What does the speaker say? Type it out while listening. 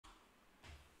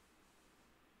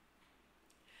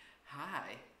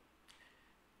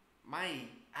my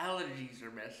allergies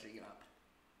are messing up.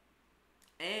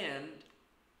 And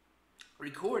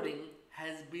recording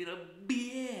has been a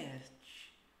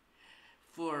bitch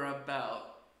for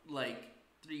about like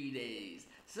 3 days.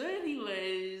 So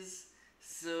anyways,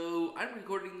 so I'm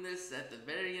recording this at the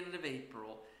very end of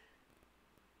April.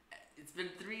 It's been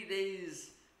 3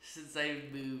 days since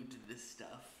I've moved this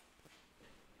stuff.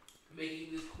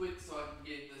 Making this quick so I can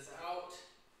get this out.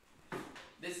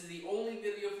 This is the only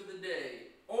video for the day.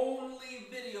 Only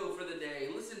video for the day.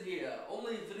 Listen here.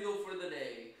 Only video for the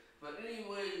day. But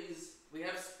anyways, we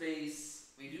have space.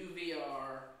 We do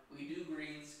VR. We do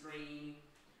green screen.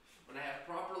 When I have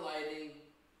proper lighting,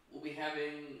 we'll be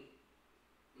having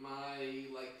my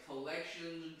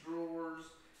collections drawers,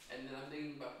 and then I'm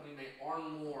thinking about putting my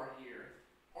armoire here.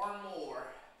 Armoire.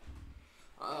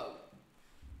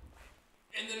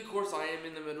 And then of course I am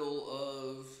in the middle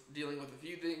of dealing with a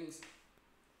few things.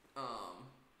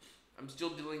 I'm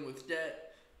still dealing with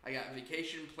debt. I got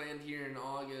vacation planned here in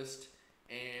August,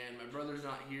 and my brother's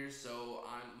not here, so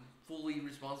I'm fully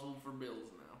responsible for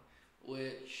bills now,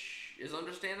 which is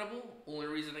understandable. Only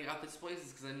reason I got this place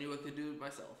is because I knew I could do it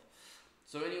myself.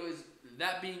 So anyways,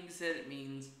 that being said, it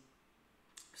means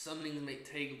some things may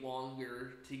take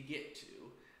longer to get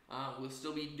to. We'll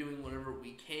still be doing whatever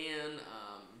we can.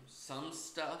 Some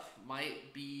stuff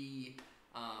might be,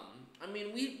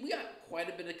 we got quite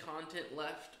a bit of content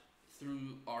left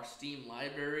through our Steam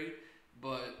library,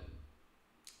 but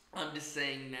I'm just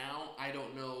saying now, I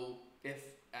don't know if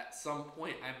at some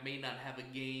point I may not have a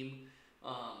game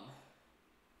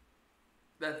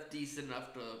that's decent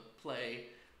enough to play,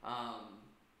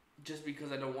 just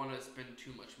because I don't want to spend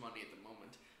too much money at the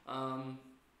moment.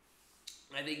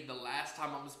 I think the last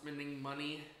time I'm spending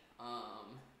money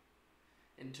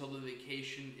until the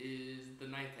vacation is the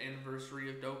 9th anniversary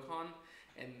of Dokkan,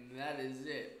 and that is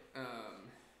it.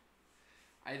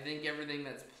 I think everything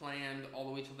that's planned all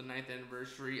the way till the 9th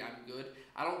anniversary, I'm good.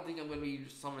 I don't think I'm going to be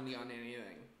summoning on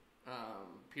anything,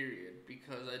 period,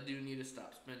 because I do need to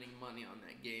stop spending money on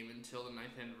that game until the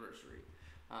 9th anniversary.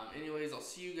 Anyways, I'll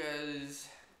see you guys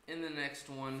in the next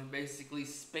one. Basically,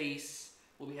 space.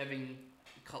 We'll be having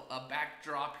a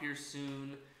backdrop here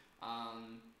soon.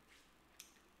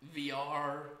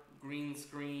 VR, green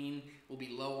screen. We'll be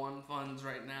low on funds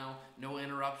right now. No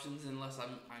interruptions unless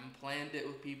I'm planned it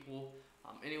with people.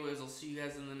 Anyways, I'll see you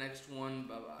guys in the next one.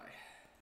 Bye bye.